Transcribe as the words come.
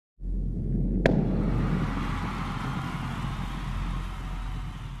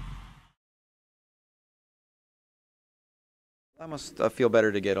That must feel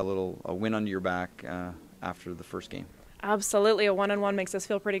better to get a win under your back after the first game. Absolutely, a one-on-one makes us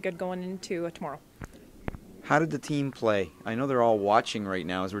feel pretty good going into tomorrow. How did the team play? I know they're all watching right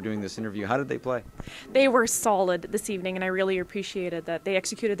now as we're doing this interview. How did they play? They were solid this evening, and I really appreciated that they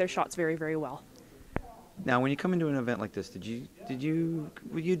executed their shots very, very well. Now, when you come into an event like this, would you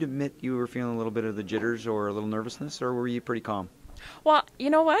admit you were feeling a little bit of the jitters or a little nervousness, or were you pretty calm? Well,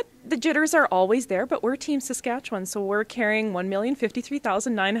 you know what? The jitters are always there, but we're Team Saskatchewan, so we're carrying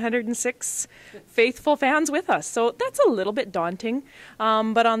 1,053,906 faithful fans with us. So that's a little bit daunting.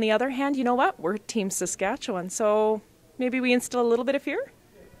 But on the other hand, you know what? We're Team Saskatchewan, so maybe we instill a little bit of fear.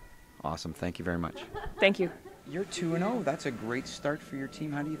 Awesome. Thank you very much. Thank you. You're 2-0. That's a great start for your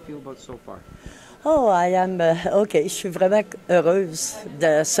team. How do you feel about so far? Oh, I am OK. Je suis vraiment heureuse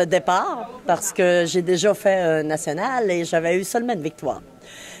de ce départ parce que j'ai déjà fait un national et j'avais eu seulement une victoire.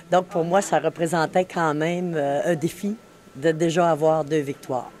 Donc, pour moi, ça représentait quand même un défi de déjà avoir 2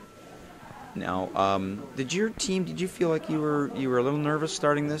 victoires. Now, did you feel like you were a little nervous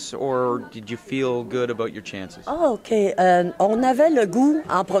starting this, or did you feel good about your chances? Oh, OK. On avait le goût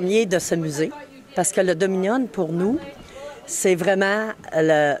en premier de s'amuser parce que le Dominion, pour nous, c'est vraiment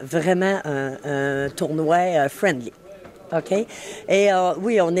un tournoi friendly. OK? Et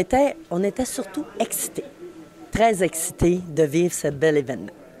oui, on était surtout excités, très excités de vivre ce bel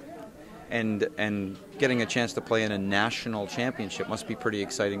événement. And getting a chance to play in a national championship must be pretty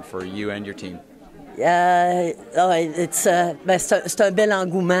exciting for you and your team. C'est un bel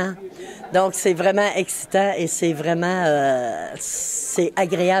engouement. Donc, c'est vraiment excitant et c'est vraiment c'est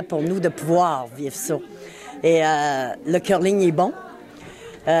agréable pour nous de pouvoir vivre ça. Et le curling est bon.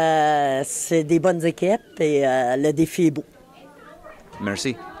 C'est des bonnes équipes et le défi est beau.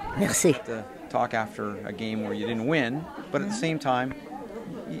 Merci. Merci. Talk after a game where you didn't win, but at the same time,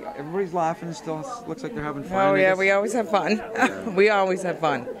 everybody's laughing and still looks like they're having fun. Oh yeah, we always have fun. We always have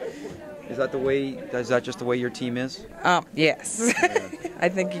fun. Is that just the way your team is? Yes. I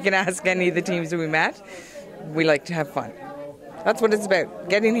think you can ask any of the teams that we met. We like to have fun. That's what it's about.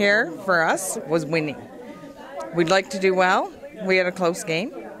 Getting here for us was winning. We'd like to do well. We had a close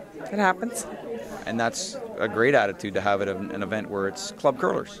game. It happens. And that's a great attitude to have at an event where it's club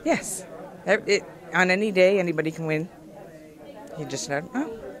curlers. Yes. On any day, anybody can win. You just know,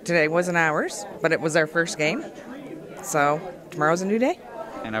 today wasn't ours, but it was our first game. So tomorrow's a new day.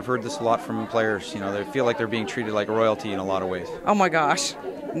 And I've heard this a lot from players. You know, they feel like they're being treated like royalty in a lot of ways. Oh my gosh.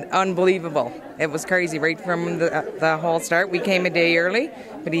 Unbelievable. It was crazy right from the whole start. We came a day early,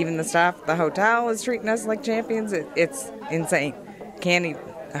 but even the staff at the hotel is treating us like champions. It's insane. I can't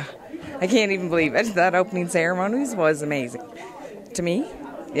even believe it. That opening ceremonies was amazing. To me,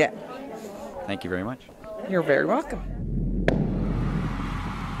 yeah. Thank you very much. You're very welcome.